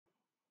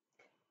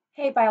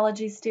Hey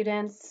biology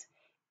students,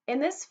 in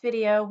this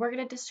video we're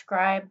going to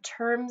describe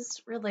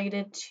terms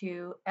related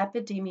to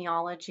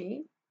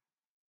epidemiology.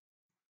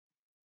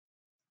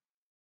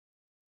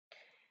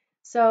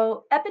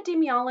 So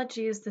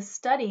epidemiology is the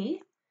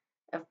study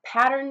of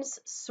patterns,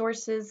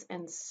 sources,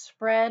 and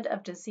spread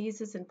of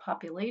diseases in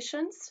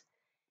populations.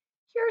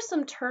 Here are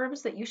some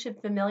terms that you should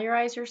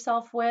familiarize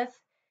yourself with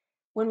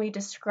when we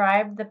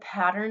describe the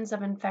patterns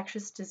of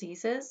infectious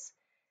diseases.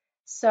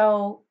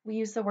 So we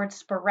use the word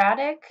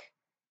sporadic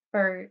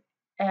for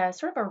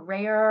sort of a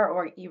rare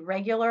or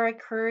irregular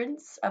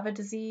occurrence of a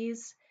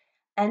disease.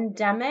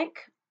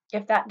 Endemic,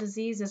 if that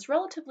disease is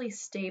relatively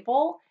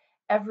stable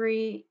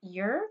every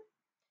year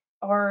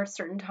or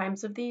certain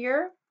times of the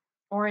year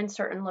or in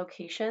certain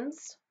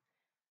locations.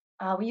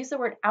 We use the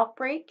word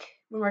outbreak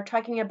when we're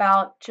talking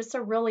about just a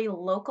really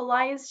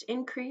localized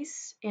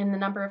increase in the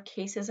number of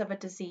cases of a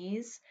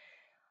disease.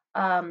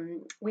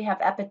 We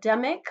have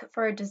epidemic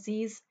for a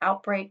disease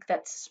outbreak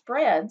that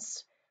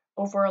spreads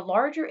over a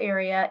larger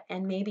area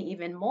and maybe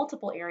even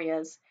multiple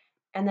areas.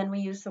 And then we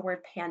use the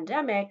word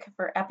pandemic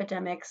for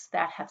epidemics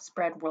that have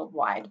spread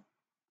worldwide.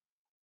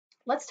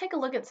 Let's take a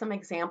look at some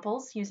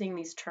examples using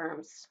these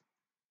terms.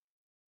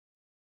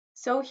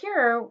 So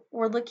here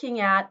we're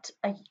looking at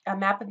a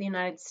map of the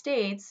United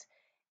States,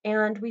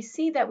 and we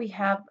see that we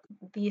have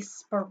the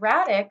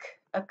sporadic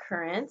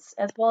occurrence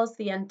as well as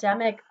the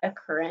endemic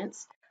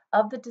occurrence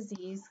of the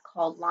disease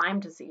called Lyme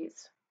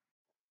disease.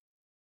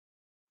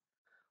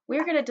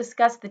 We're going to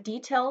discuss the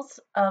details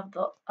of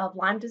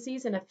Lyme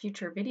disease in a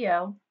future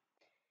video,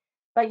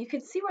 but you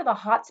can see where the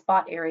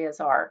hotspot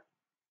areas are.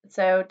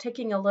 So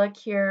taking a look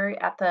here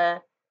at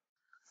the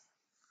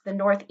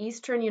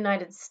northeastern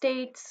United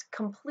States,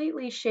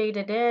 completely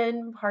shaded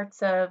in,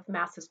 parts of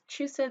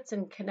Massachusetts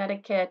and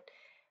Connecticut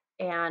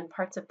and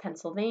parts of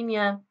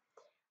Pennsylvania.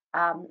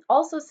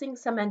 Also seeing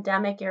some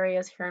endemic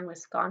areas here in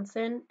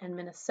Wisconsin and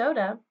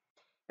Minnesota.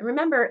 And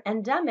remember,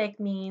 endemic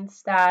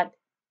means that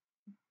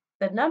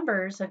the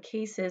numbers of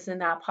cases in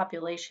that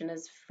population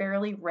is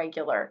fairly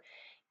regular.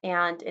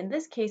 And in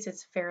this case,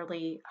 it's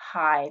fairly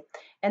high.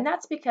 And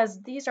that's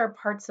because these are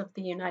parts of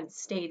the United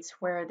States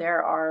where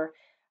there are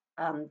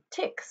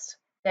ticks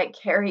that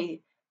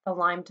carry the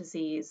Lyme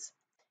disease.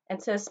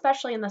 And so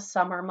especially in the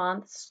summer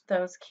months,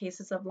 those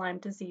cases of Lyme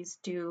disease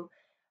do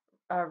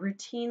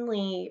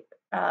routinely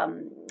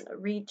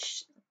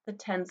reach the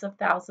tens of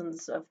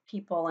thousands of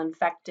people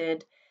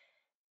infected,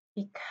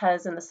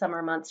 because in the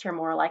summer months you're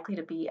more likely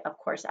to be, of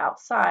course,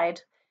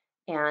 outside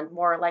and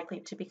more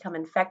likely to become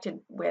infected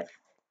with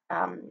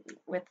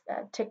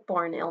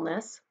tick-borne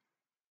illness.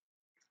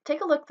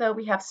 Take a look though,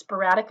 we have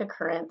sporadic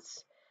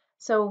occurrence.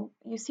 So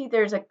you see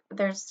there's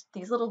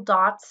these little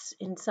dots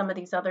in some of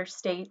these other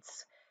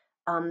states,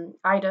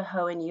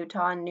 Idaho and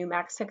Utah and New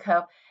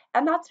Mexico,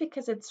 and that's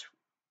because it's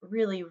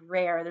really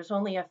rare. There's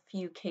only a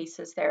few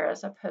cases there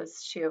as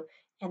opposed to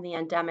in the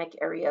endemic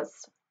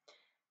areas.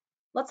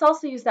 Let's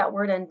also use that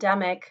word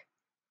endemic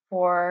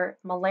for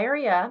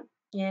malaria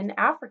in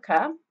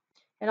Africa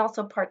and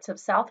also parts of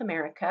South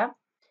America.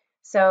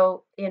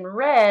 So in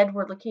red,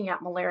 we're looking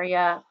at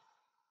malaria,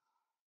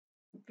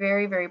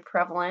 very, very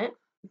prevalent,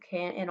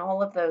 okay, in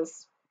all of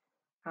those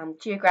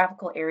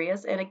geographical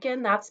areas. And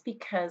again, that's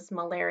because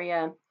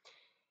malaria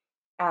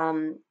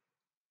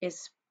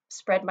is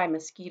spread by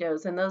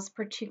mosquitoes, and those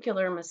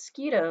particular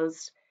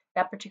mosquitoes,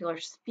 that particular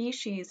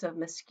species of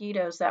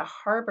mosquitoes that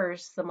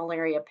harbors the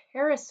malaria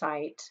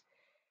parasite,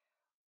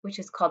 which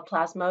is called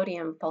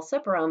Plasmodium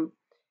falciparum,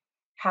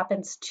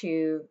 happens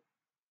to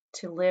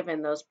live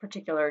in those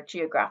particular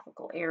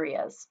geographical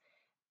areas.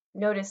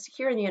 Notice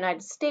here in the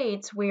United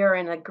States, we are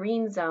in a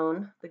green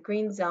zone. The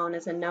green zone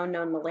is a known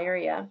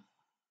malaria.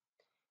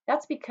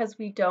 That's because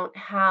we don't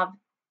have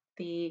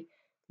the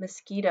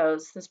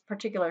mosquitoes, this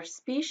particular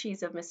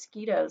species of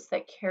mosquitoes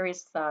that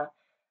carries the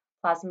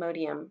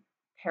Plasmodium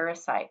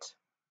parasite,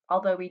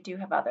 although we do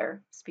have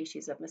other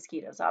species of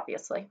mosquitoes,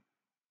 obviously.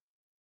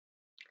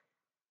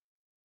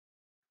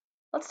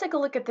 Let's take a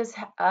look at this,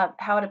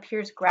 how it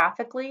appears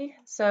graphically.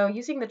 So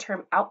using the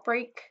term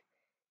outbreak.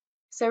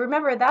 So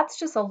remember, that's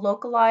just a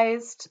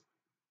localized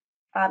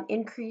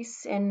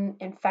increase in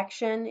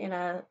infection in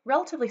a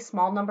relatively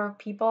small number of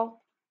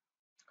people.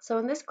 So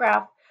in this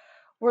graph,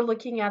 we're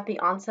looking at the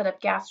onset of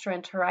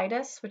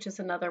gastroenteritis, which is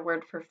another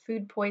word for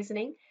food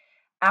poisoning,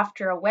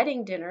 after a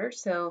wedding dinner.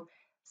 So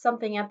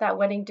something at that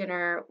wedding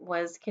dinner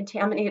was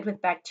contaminated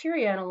with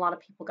bacteria and a lot of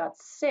people got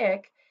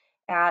sick.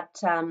 At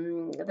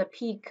the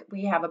peak,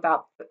 we have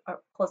about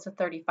close to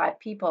 35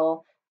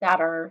 people that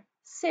are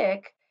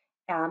sick,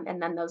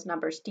 and then those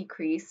numbers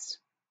decrease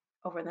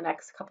over the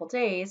next couple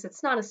days.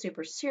 It's not a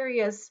super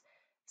serious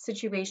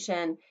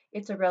situation.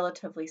 It's a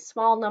relatively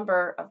small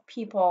number of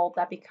people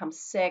that become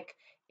sick,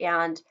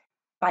 and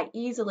by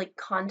easily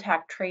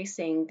contact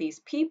tracing these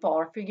people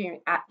or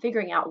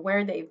figuring out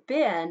where they've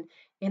been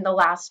in the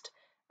last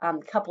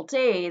couple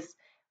days,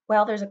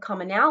 well, there's a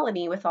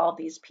commonality with all of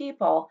these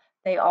people.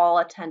 They all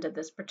attended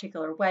this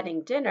particular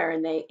wedding dinner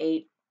and they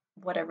ate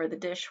whatever the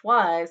dish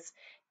was,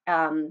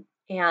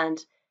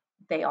 and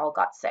they all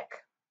got sick.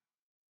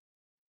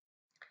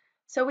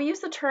 So we use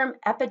the term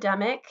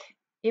epidemic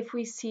if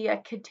we see a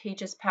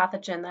contagious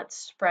pathogen that's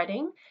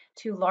spreading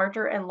to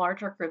larger and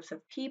larger groups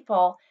of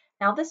people.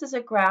 Now, this is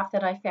a graph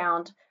that I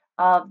found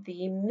of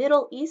the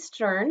Middle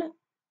Eastern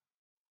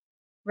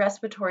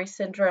respiratory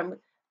syndrome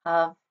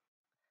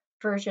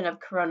version of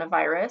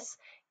coronavirus.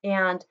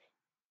 And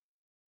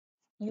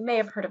you may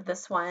have heard of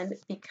this one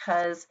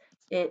because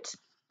the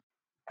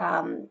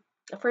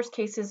first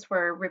cases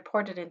were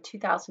reported in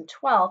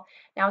 2012.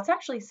 Now, it's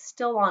actually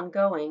still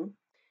ongoing,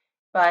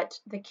 but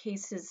the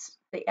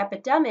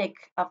epidemic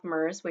of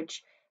MERS,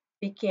 which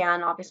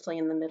began obviously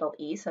in the Middle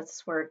East,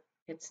 that's where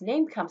its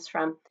name comes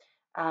from,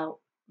 uh,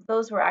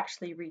 those were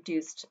actually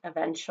reduced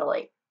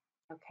eventually,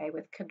 okay,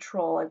 with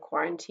control and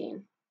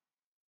quarantine.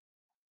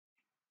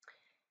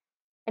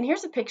 And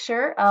here's a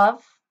picture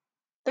of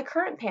the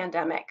current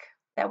pandemic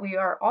that we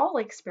are all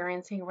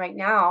experiencing right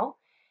now.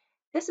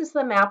 This is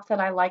the map that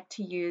I like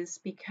to use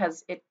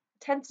because it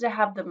tends to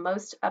have the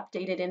most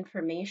updated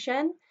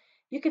information.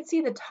 You can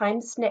see the time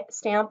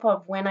stamp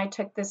of when I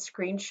took this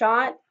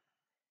screenshot.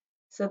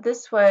 So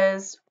this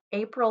was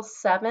April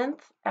 7th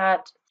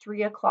at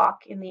 3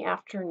 o'clock in the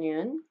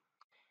afternoon.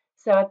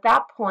 So at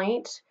that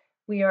point,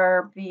 we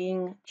are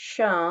being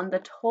shown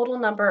the total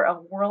number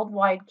of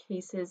worldwide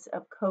cases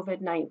of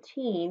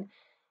COVID-19,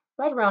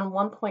 right around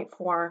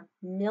 1.4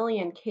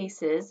 million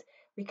cases.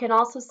 We can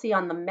also see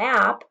on the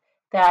map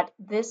that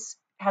this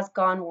has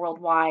gone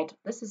worldwide.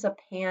 This is a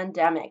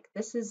pandemic.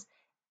 This is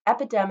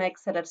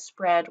epidemics that have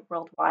spread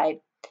worldwide.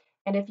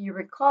 And if you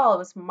recall, it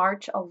was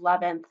March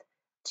 11th,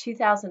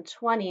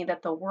 2020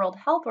 that the World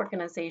Health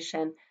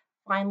Organization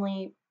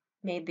finally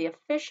made the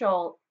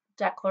official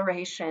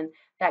declaration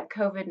that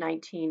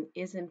COVID-19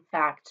 is in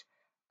fact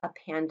a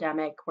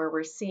pandemic, where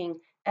we're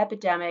seeing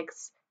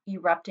epidemics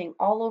erupting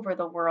all over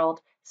the world,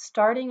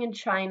 starting in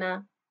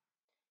China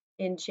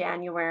in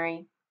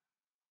January,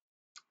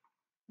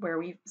 where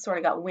we sort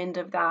of got wind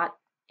of that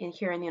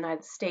here in the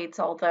United States,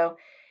 although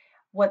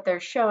what they're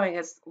showing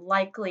is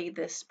likely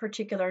this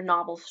particular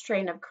novel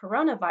strain of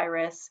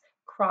coronavirus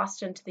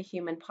crossed into the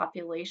human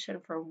population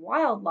from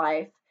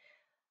wildlife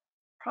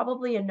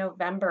probably in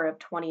November of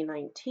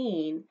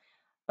 2019,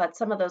 but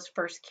some of those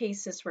first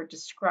cases were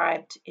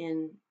described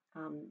in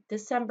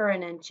December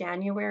and in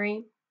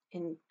January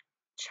in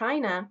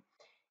China,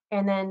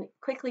 and then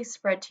quickly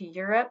spread to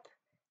Europe.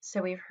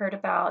 So we've heard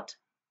about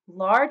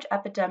large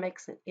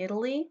epidemics in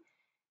Italy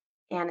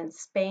and in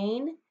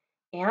Spain,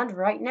 and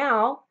right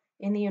now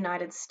in the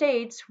United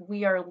States,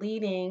 we are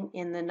leading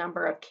in the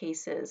number of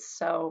cases.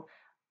 So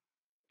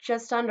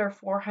just under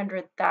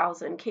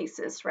 400,000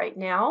 cases right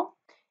now.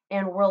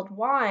 And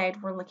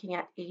worldwide, we're looking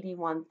at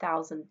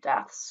 81,000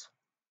 deaths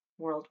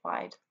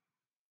worldwide.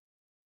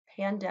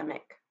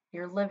 Pandemic.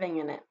 You're living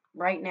in it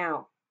right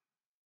now.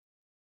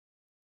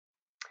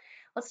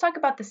 Let's talk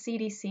about the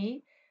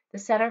CDC, the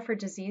Center for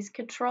Disease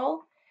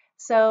Control.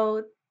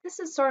 So this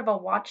is sort of a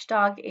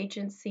watchdog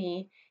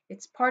agency.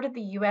 It's part of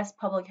the U.S.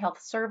 Public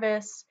Health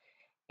Service,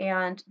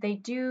 and they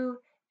do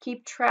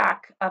keep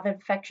track of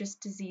infectious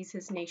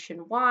diseases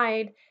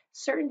nationwide.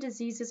 Certain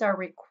diseases are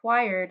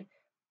required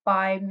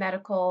by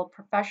medical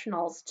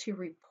professionals to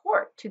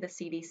report to the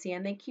CDC,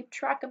 and they keep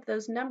track of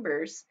those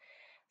numbers.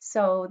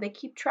 So they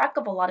keep track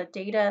of a lot of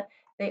data.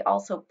 They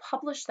also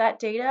publish that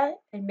data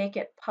and make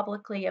it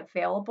publicly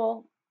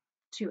available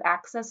to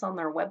access on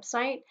their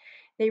website.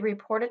 They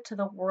report it to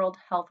the World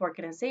Health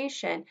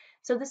Organization.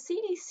 So the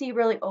CDC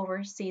really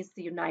oversees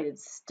the United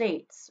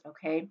States,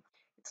 okay?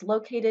 It's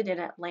located in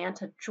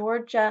Atlanta,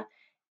 Georgia,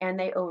 and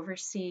they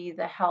oversee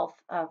the health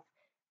of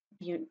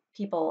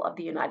people of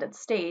the United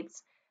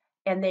States.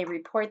 And they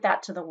report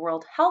that to the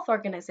World Health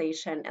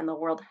Organization, and the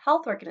World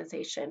Health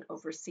Organization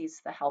oversees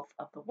the health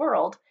of the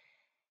world.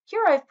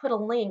 Here I've put a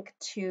link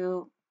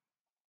to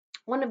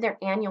one of their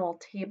annual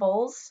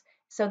tables.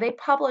 So they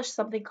publish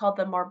something called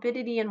the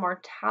Morbidity and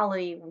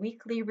Mortality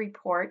Weekly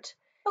Report.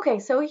 Okay,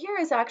 so here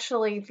is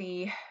actually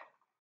the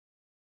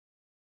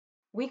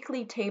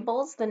weekly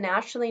tables, the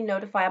nationally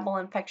notifiable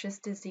infectious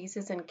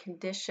diseases and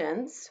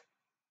conditions.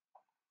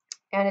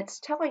 And it's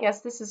telling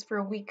us this is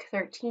for week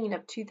 13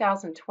 of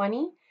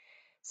 2020.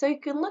 So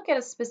you can look at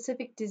a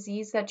specific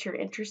disease that you're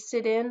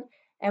interested in,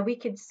 and we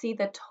can see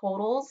the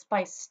totals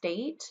by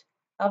state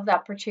of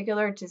that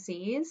particular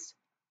disease.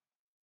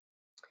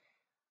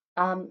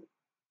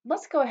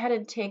 Let's go ahead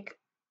and take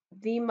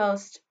the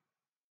most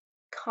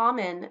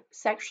common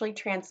sexually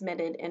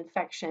transmitted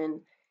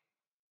infection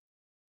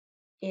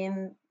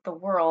in the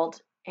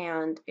world,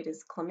 and it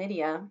is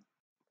chlamydia.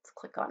 Let's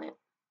click on it.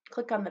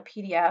 Click on the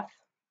PDF.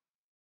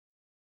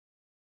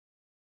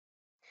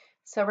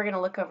 So we're going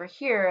to look over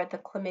here at the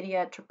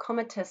chlamydia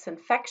trachomatis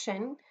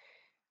infection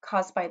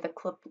caused by the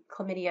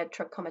chlamydia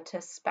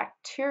trachomatis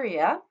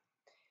bacteria.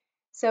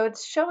 So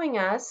it's showing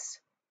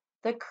us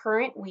the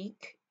current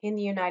week in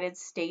the United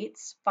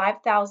States,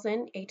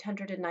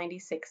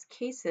 5,896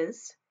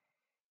 cases.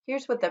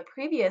 Here's what the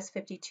previous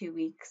 52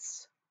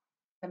 weeks,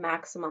 the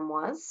maximum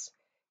was.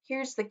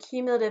 Here's the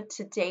cumulative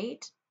to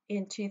date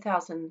in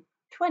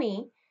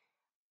 2020,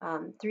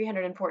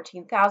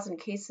 314,000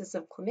 cases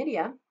of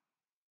chlamydia.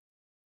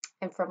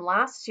 And from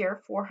last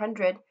year,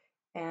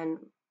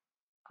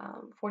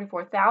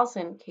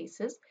 444,000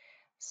 cases.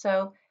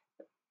 So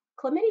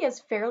chlamydia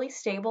is fairly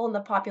stable in the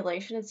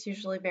population. It's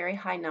usually very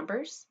high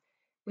numbers.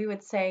 We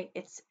would say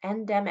it's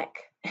endemic.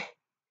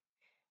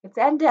 It's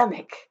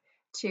endemic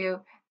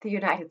to the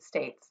United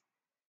States.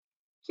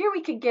 Here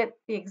we could get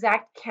the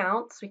exact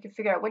counts. We could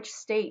figure out which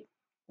state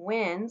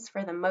wins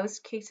for the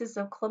most cases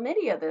of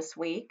chlamydia this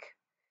week.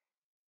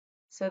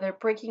 So they're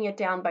breaking it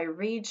down by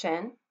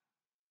region.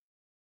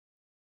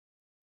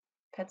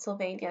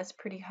 Pennsylvania is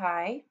pretty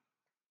high.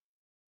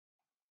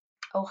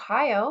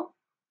 Ohio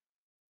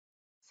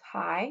is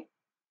high.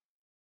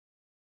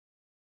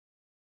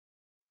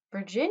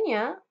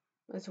 Virginia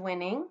is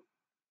winning,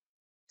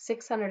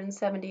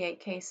 678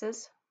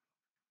 cases.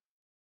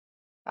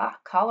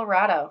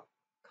 Colorado.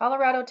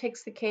 Colorado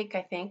takes the cake,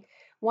 I think.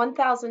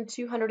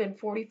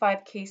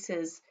 1,245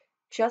 cases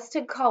just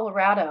in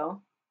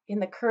Colorado in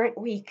the current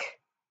week.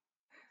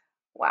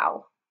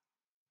 Wow.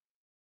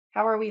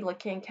 How are we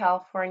looking,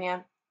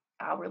 California?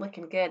 We're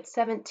looking good.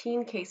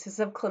 17 cases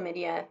of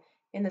chlamydia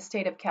in the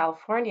state of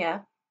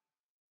California.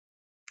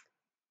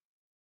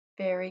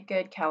 Very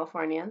good,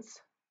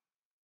 Californians.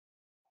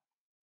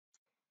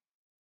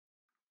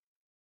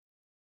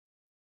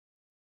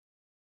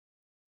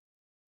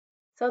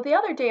 So the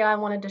other data I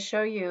wanted to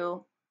show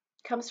you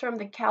comes from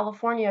the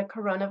California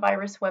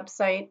coronavirus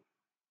website.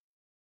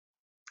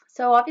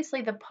 So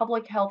obviously the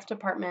public health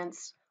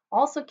departments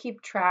also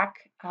keep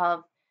track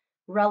of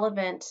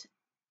relevant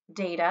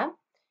data,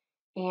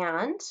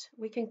 and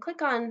we can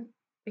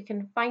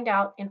find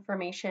out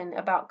information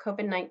about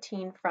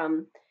COVID-19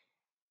 from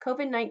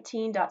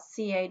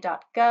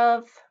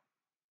covid19.ca.gov.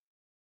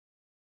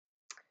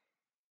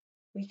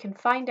 We can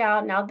find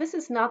out, now this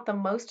is not the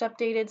most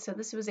updated, so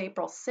this was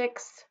April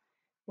 6th,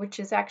 which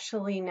is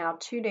actually now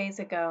 2 days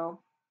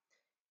ago,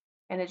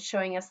 and it's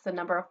showing us the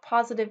number of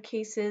positive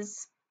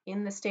cases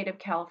in the state of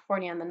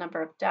California and the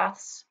number of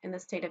deaths in the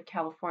state of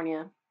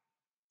California.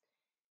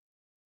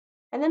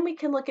 And then we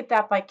can look at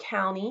that by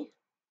county.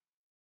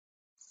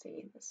 Let's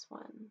see this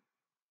one.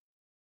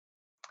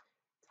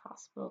 It's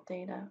hospital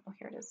data. Oh,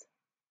 here it is.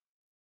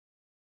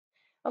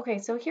 Okay,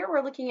 so here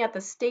we're looking at the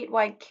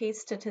statewide case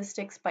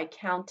statistics by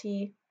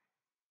county,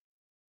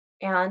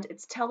 and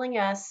it's telling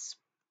us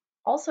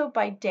also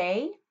by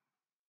day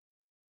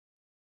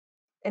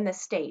in the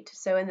state.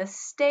 So in the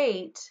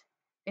state,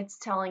 it's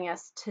telling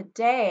us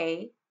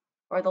today,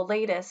 or the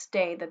latest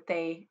day that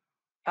they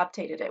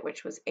updated it,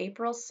 which was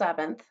April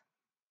 7th,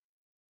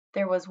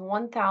 there was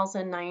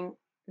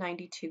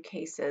 1,992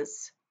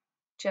 cases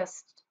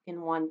just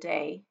in one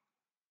day,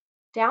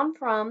 down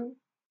from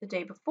the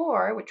day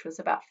before, which was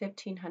about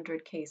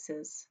 1,500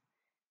 cases,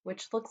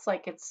 which looks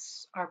like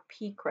it's our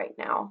peak right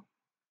now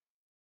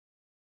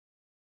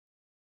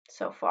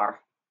so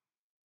far.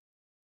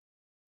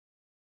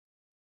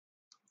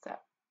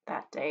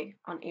 That day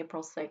on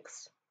April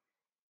 6th.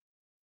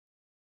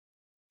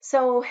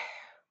 So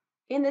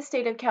in the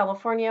state of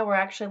California, we're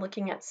actually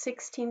looking at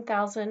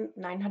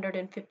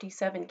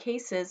 16,957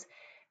 cases.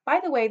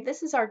 By the way,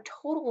 this is our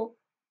total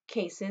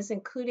cases,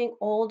 including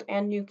old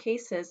and new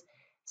cases.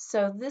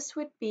 So this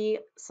would be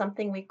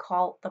something we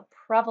call the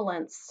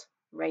prevalence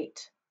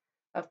rate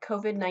of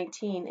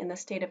COVID-19 in the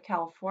state of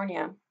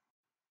California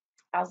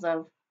as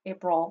of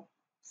April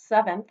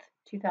 7th,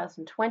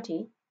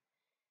 2020.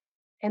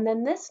 And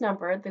then this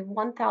number, the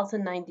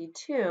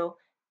 1,092,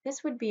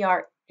 this would be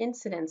our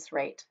incidence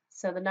rate.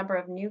 So the number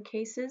of new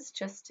cases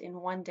just in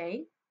one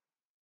day.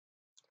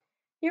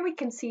 Here we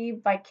can see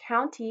by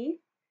county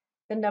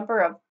the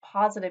number of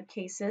positive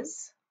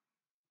cases.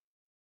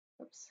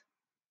 Oops.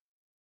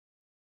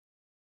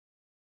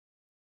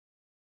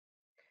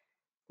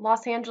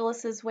 Los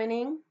Angeles is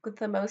winning with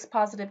the most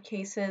positive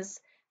cases.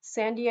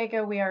 San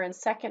Diego, we are in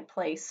second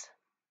place.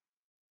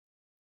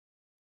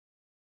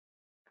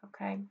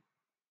 Okay.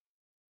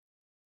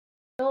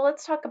 So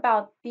let's talk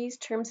about these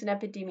terms in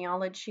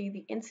epidemiology: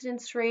 the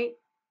incidence rate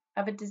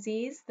of a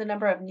disease, the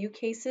number of new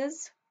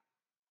cases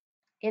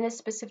in a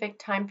specific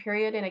time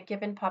period in a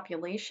given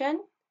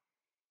population.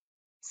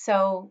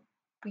 So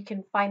we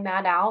can find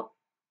that out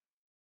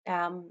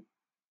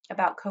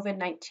about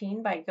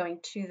COVID-19 by going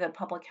to the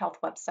public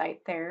health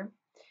website there.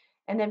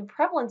 And then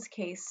prevalence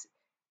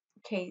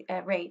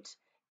rate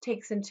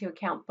takes into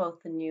account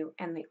both the new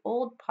and the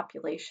old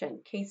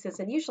population cases.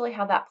 And usually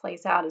how that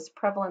plays out is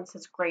prevalence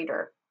is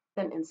greater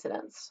than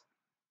incidence.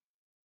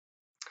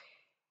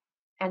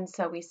 And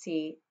so we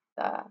see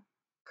the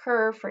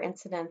curve for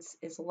incidence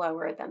is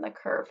lower than the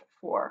curve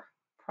for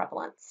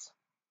prevalence.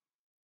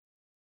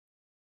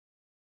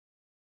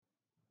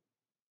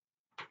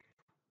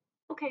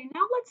 Okay,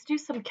 now let's do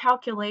some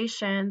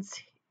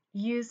calculations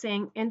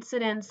using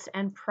incidence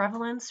and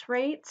prevalence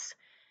rates.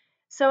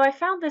 So I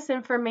found this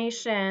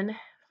information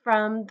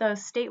from the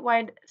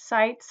statewide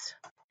sites,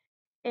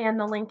 and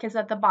the link is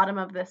at the bottom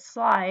of this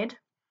slide.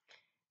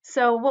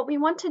 So what we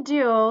want to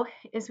do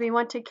is we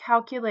want to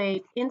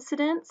calculate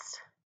incidence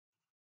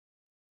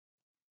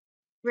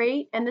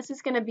rate, and this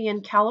is going to be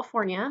in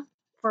California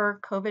for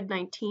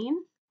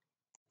COVID-19.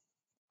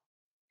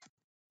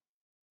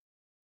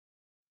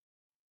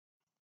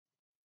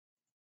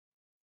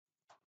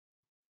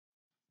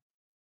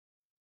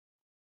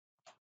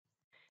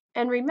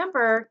 And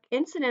remember,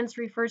 incidence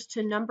refers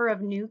to number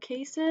of new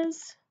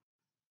cases.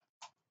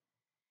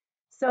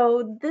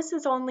 So this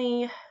is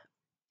only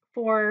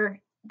for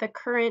the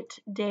current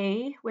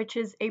day, which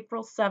is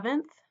April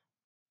 7th,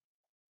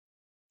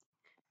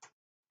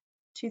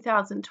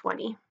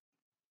 2020.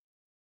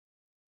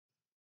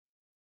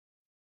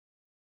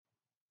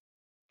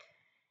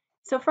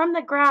 So from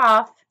the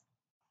graph,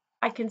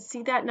 I can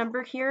see that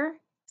number here.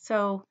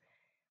 So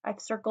I've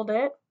circled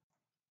it.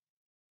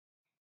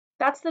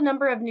 That's the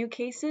number of new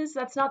cases.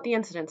 That's not the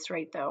incidence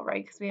rate though,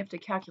 right? Because we have to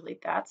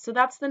calculate that. So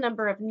that's the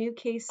number of new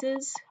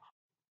cases.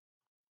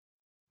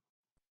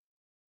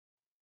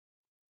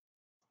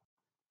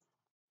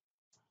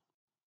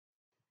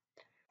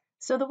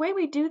 So the way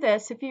we do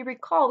this, if you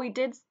recall, you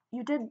did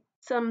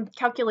some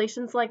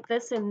calculations like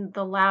this in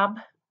the lab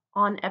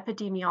on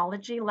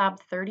epidemiology, lab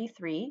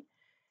 33.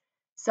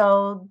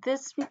 So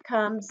this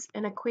becomes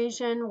an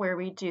equation where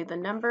we do the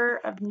number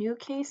of new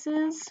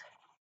cases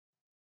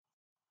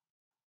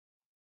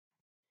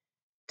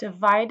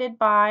divided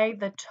by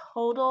the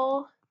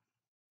total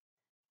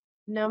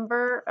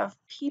number of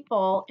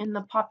people in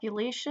the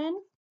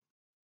population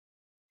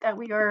that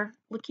we are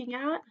looking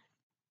at.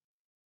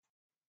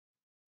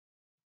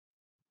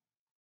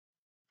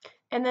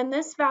 And then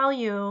this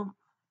value,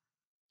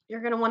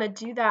 you're going to want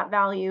to do that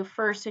value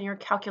first in your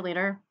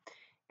calculator,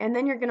 and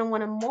then you're going to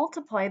want to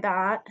multiply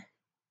that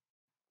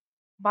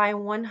by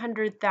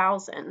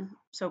 100,000,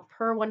 so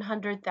per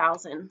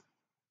 100,000.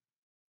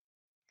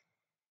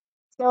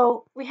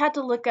 So I had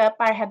to look up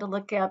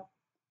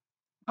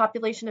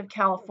population of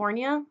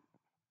California.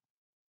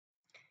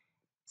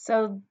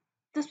 So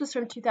this was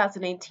from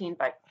 2018,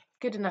 but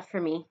good enough for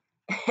me.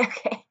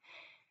 Okay,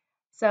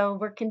 so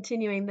we're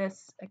continuing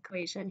this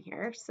equation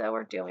here. So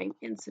we're doing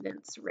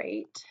incidence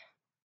rate.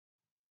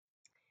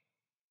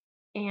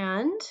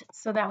 And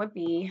so that would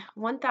be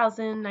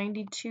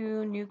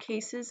 1,092 new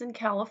cases in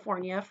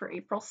California for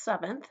April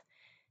 7th,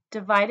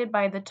 divided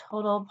by the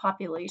total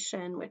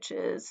population, which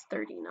is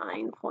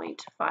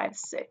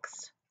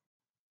 39.56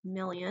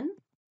 million.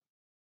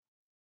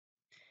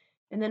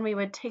 And then we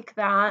would take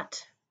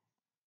that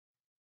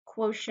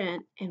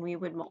quotient and we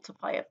would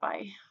multiply it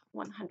by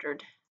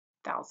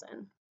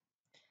 100,000.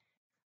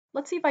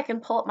 Let's see if I can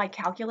pull up my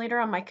calculator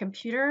on my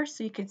computer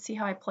so you can see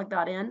how I plug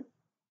that in.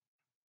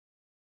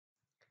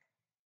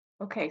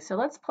 Okay, so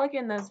let's plug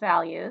in those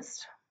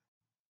values.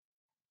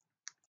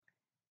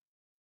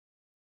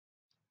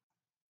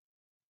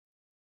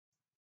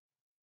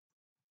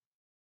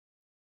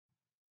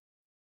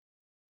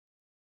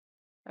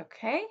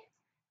 Okay,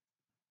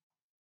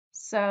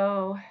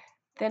 so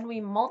then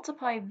we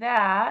multiply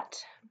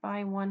that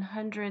by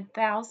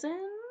 100,000.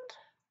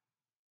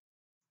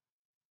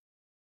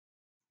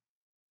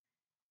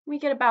 We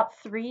get about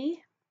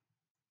 3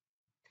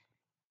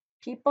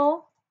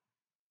 people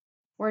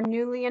were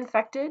newly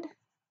infected.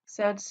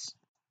 So it's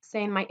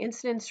saying my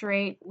incidence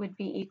rate would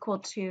be equal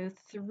to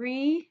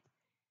 3.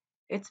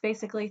 It's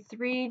basically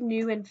 3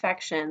 new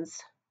infections,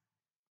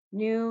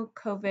 new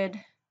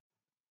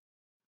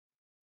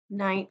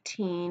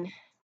COVID-19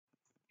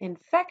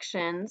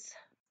 infections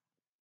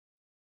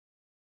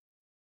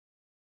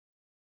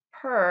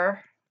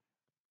per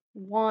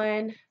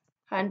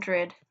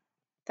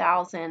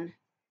 100,000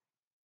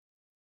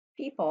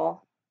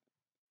 people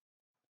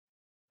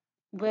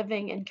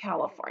living in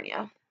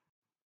California.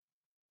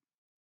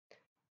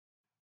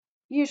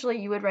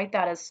 Usually you would write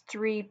that as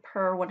 3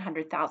 per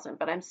 100,000,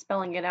 but I'm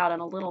spelling it out in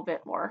a little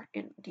bit more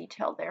in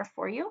detail there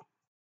for you.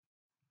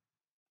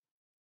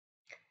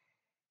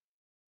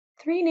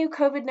 3 new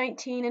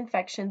COVID-19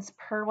 infections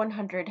per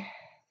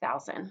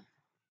 100,000.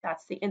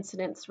 That's the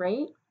incidence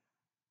rate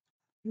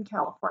in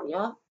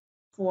California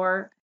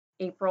for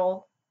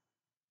April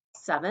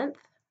 7th.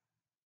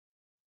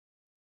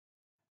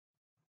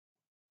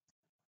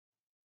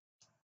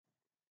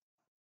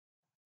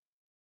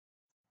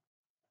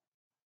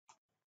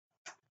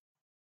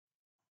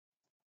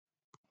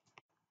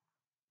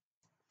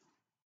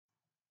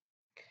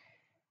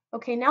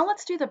 Okay, now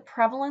let's do the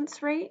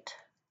prevalence rate.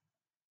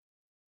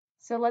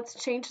 So let's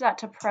change that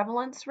to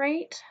prevalence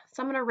rate.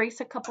 So I'm going to erase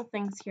a couple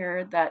things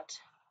here that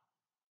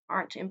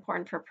aren't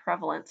important for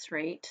prevalence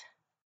rate.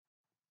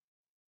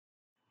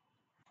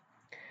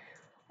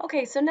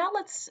 Okay, so now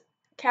let's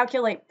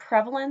calculate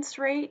prevalence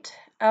rate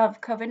of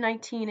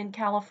COVID-19 in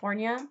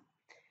California,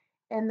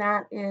 and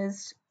that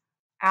is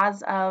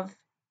as of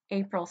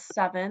April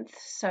 7th.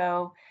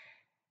 So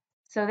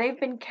they've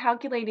been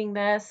calculating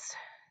this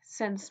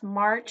since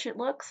March, it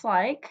looks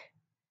like.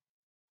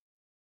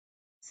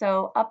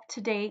 So up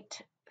to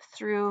date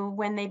through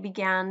when they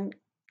began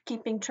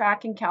keeping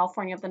track in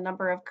California of the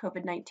number of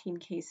COVID-19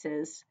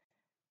 cases.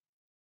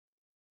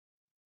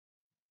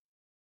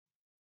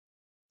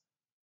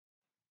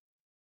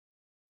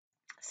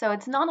 So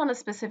it's not on a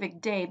specific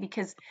day,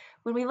 because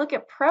when we look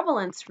at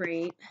prevalence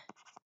rate,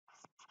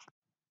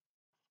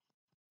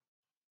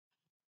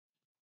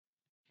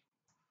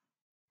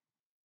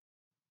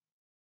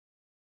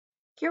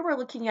 here we're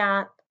looking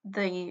at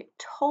the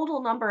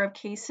total number of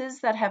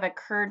cases that have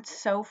occurred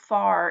so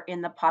far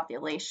in the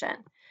population.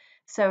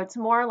 So it's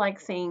more like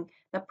saying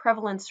the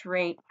prevalence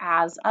rate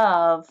as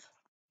of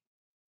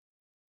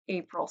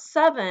April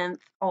 7th,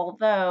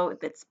 although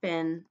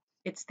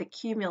it's the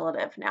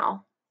cumulative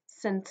now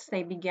since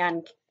they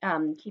began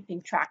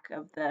keeping track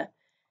of the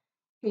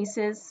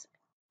cases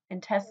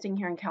and testing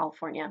here in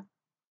California.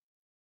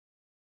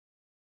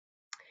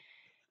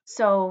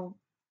 So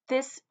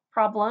this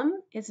problem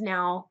is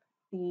now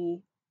the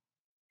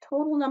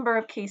total number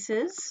of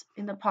cases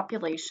in the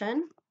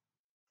population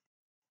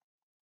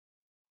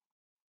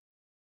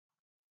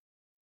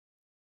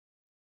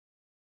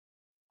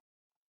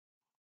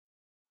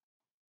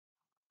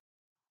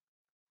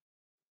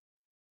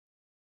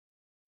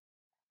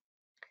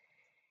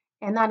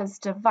and that is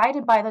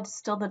divided by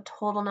still the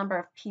total number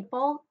of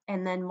people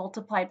and then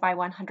multiplied by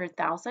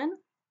 100,000.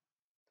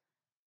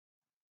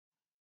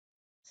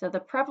 So the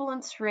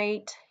prevalence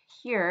rate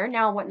here,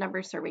 now what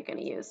numbers are we going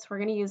to use? We're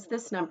going to use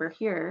this number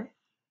here.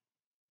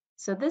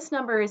 So this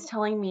number is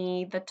telling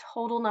me the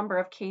total number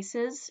of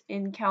cases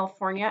in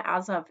California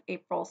as of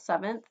April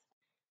 7th,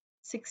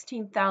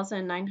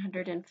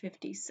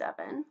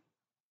 16,957,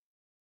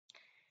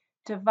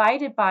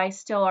 divided by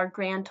still our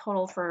grand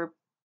total for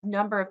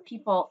number of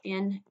people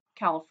in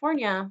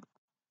California,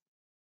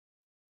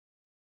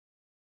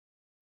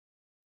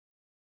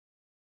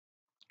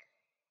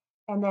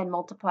 and then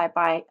multiply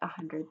by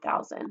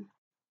 100,000.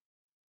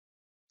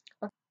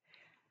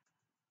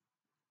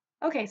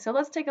 Okay, so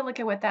let's take a look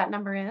at what that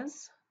number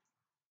is.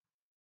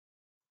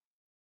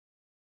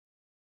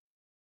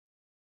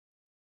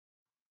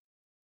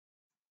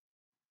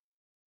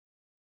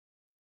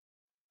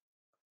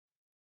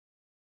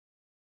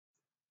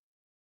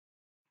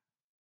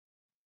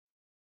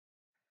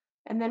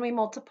 And then we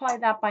multiply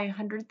that by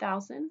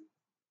 100,000.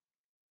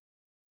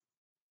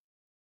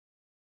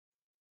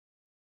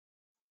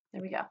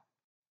 There we go.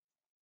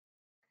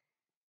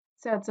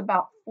 So it's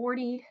about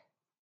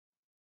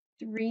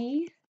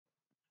 43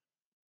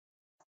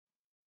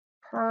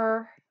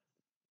 per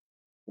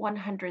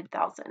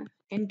 100,000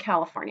 in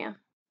California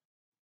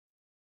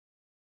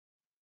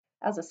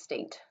as a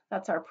state.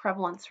 That's our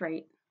prevalence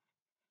rate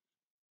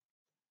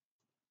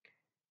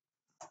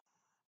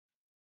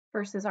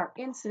versus our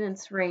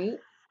incidence rate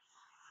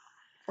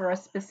for a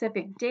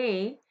specific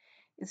day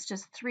is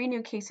just 3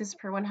 new cases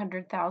per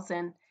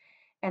 100,000.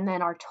 And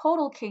then our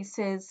total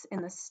cases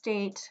in the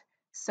state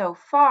so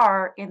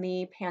far in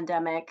the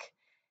pandemic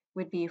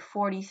would be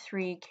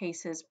 43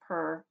 cases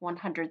per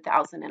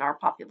 100,000 in our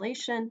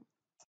population.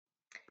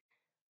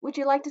 Would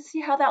you like to see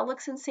how that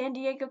looks in San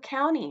Diego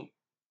County?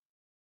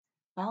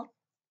 Well,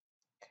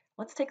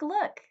 let's take a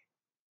look.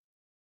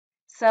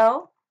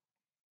 So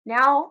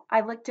now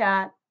I looked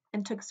at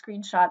and took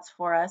screenshots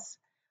for us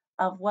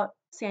of what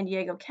San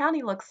Diego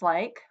County looks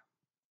like.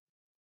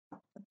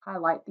 Let's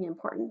highlight the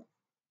important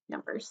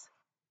numbers.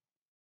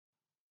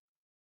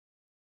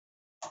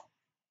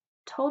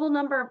 Total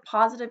number of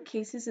positive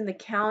cases in the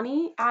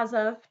county as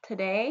of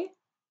today,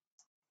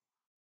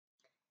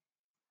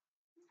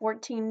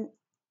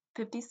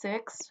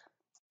 1456.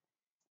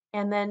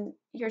 And then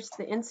here's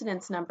the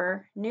incidence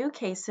number, new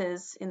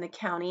cases in the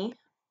county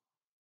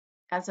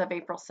as of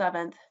April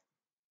 7th.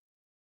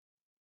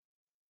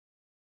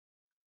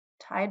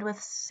 Tied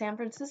with San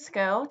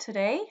Francisco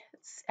today,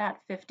 it's at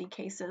 50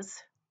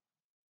 cases.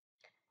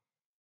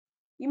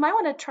 You might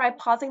want to try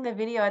pausing the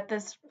video at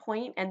this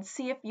point and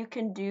see if you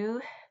can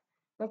do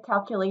the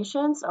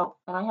calculations. Oh,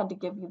 and I had to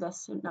give you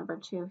this number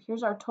too.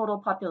 Here's our total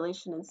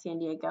population in San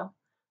Diego,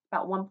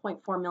 about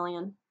 1.4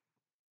 million.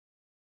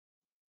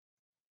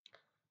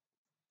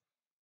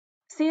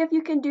 See if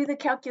you can do the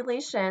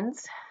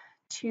calculations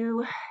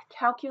to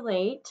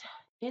calculate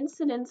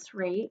incidence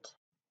rate.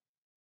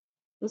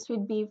 This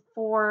would be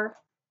for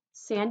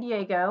San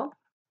Diego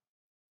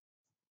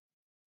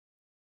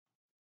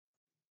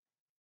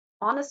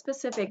on a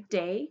specific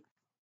day,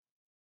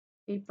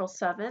 April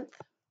 7th,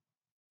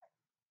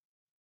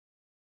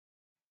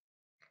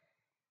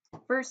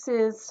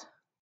 versus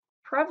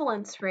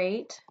prevalence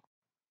rate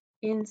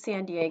in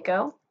San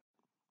Diego.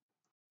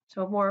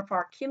 So more of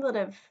our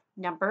cumulative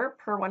number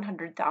per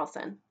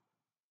 100,000.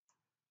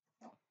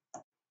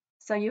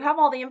 So you have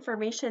all the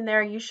information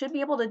there. You should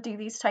be able to do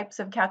these types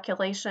of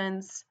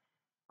calculations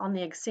on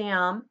the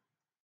exam.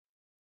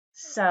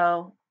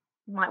 So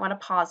you might want to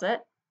pause it,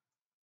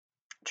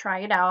 try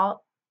it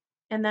out,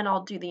 and then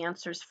I'll do the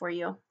answers for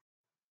you.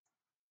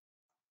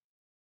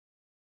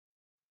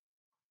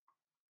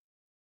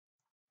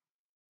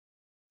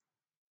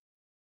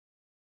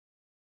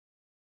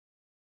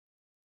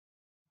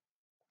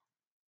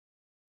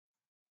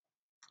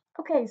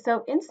 Okay,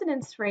 so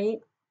incidence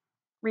rate,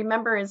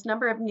 remember, is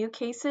number of new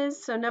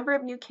cases. So number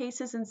of new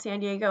cases in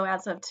San Diego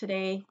as of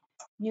today,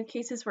 new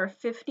cases were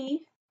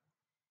 50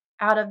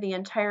 out of the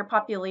entire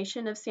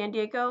population of San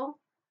Diego,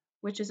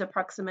 which is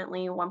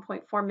approximately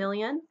 1.4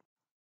 million.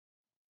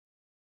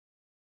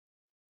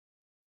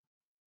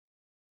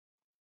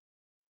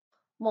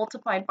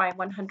 Multiplied by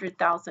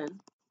 100,000.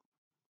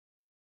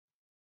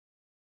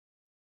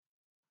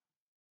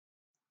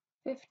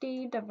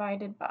 50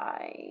 divided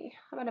by,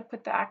 I'm going to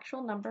put the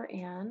actual number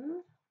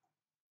in.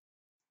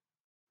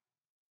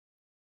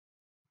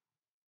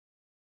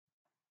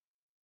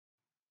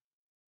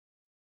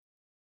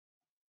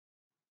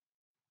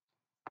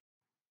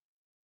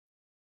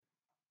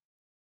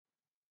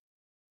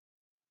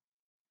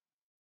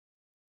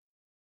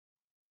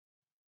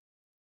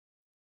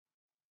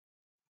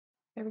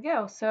 There we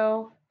go.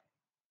 So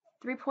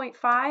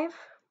 3.5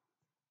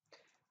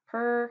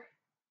 per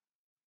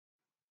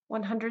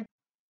 100.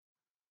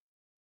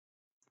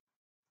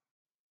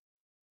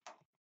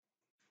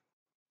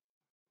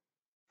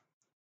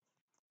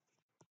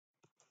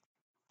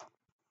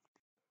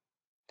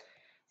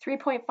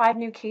 3.5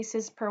 new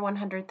cases per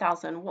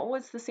 100,000. What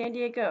was the San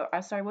Diego,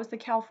 sorry, what was the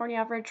California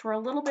average? We're a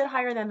little bit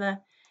higher than the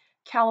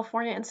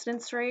California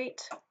incidence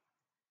rate.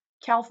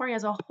 California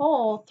as a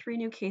whole, 3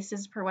 new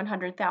cases per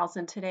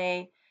 100,000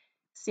 today.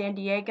 San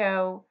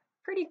Diego,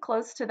 pretty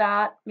close to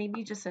that,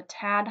 maybe just a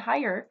tad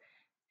higher,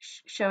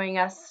 showing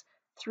us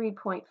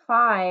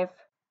 3.5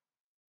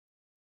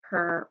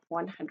 per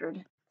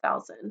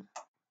 100,000.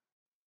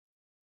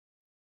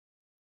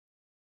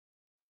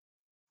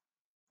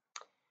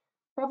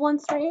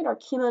 Prevalence rate or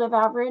cumulative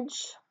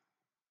average.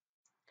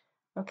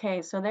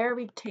 Okay, so there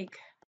we take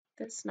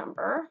this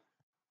number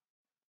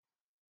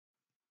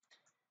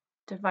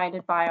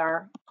divided by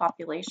our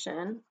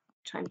population,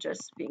 which I'm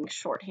just being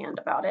shorthand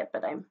about it,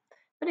 but I'm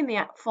putting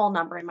the full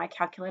number in my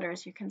calculator,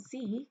 as you can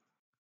see.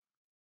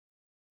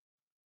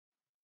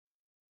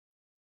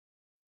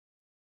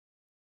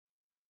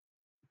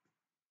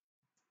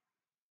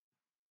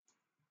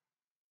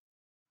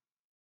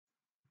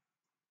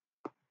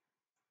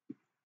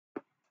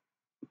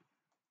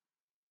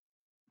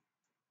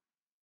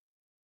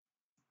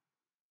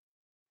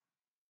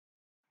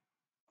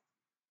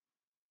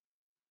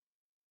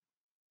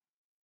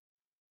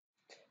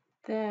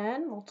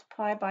 Then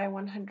multiply by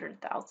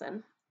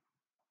 100,000.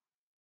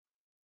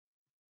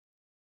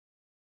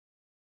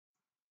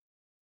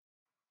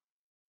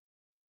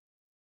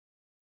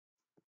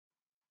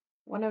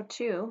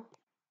 102.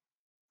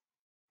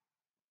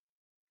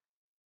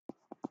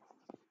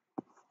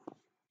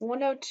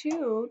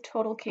 102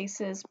 total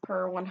cases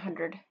per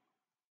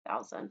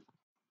 100,000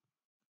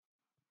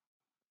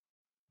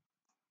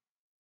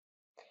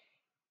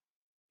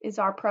 is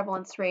our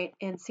prevalence rate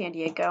in San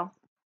Diego.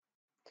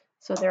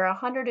 So there are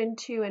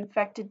 102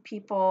 infected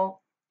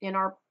people in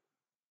our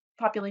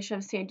population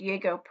of San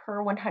Diego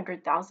per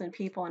 100,000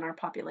 people in our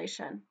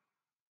population.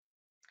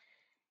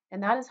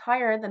 And that is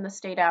higher than the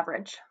state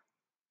average.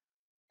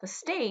 The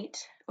state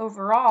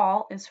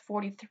overall is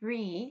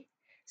 43.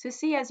 So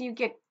see, as you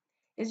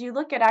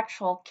look at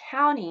actual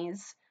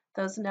counties,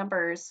 those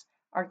numbers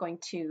are going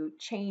to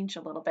change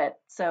a little bit.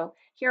 So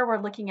here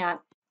we're looking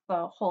at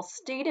the whole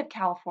state of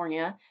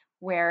California,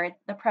 where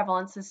the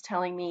prevalence is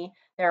telling me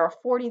there are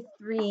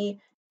 43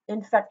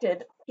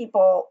 infected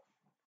people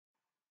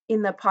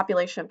in the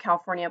population of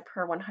California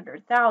per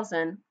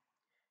 100,000.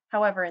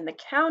 However, in the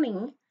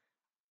county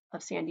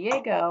of San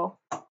Diego,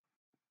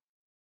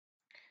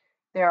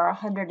 there are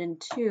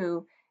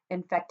 102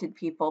 infected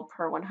people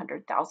per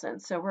 100,000.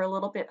 So we're a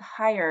little bit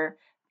higher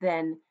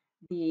than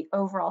the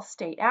overall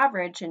state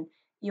average. And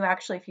you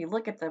actually, if you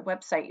look at the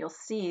website, you'll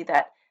see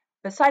that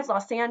besides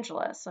Los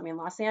Angeles,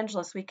 Los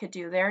Angeles, we could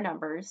do their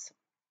numbers.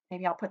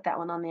 Maybe I'll put that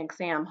one on the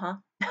exam, huh?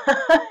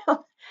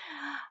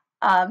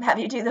 Have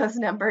you do those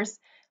numbers,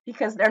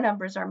 because their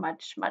numbers are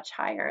much, much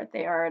higher.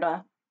 They are at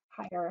a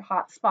higher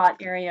hotspot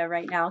area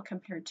right now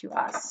compared to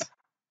us.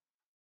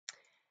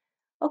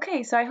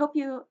 Okay, so I hope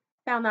you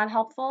found that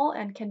helpful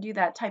and can do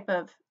that type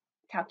of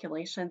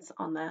calculations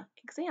on the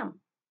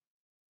exam.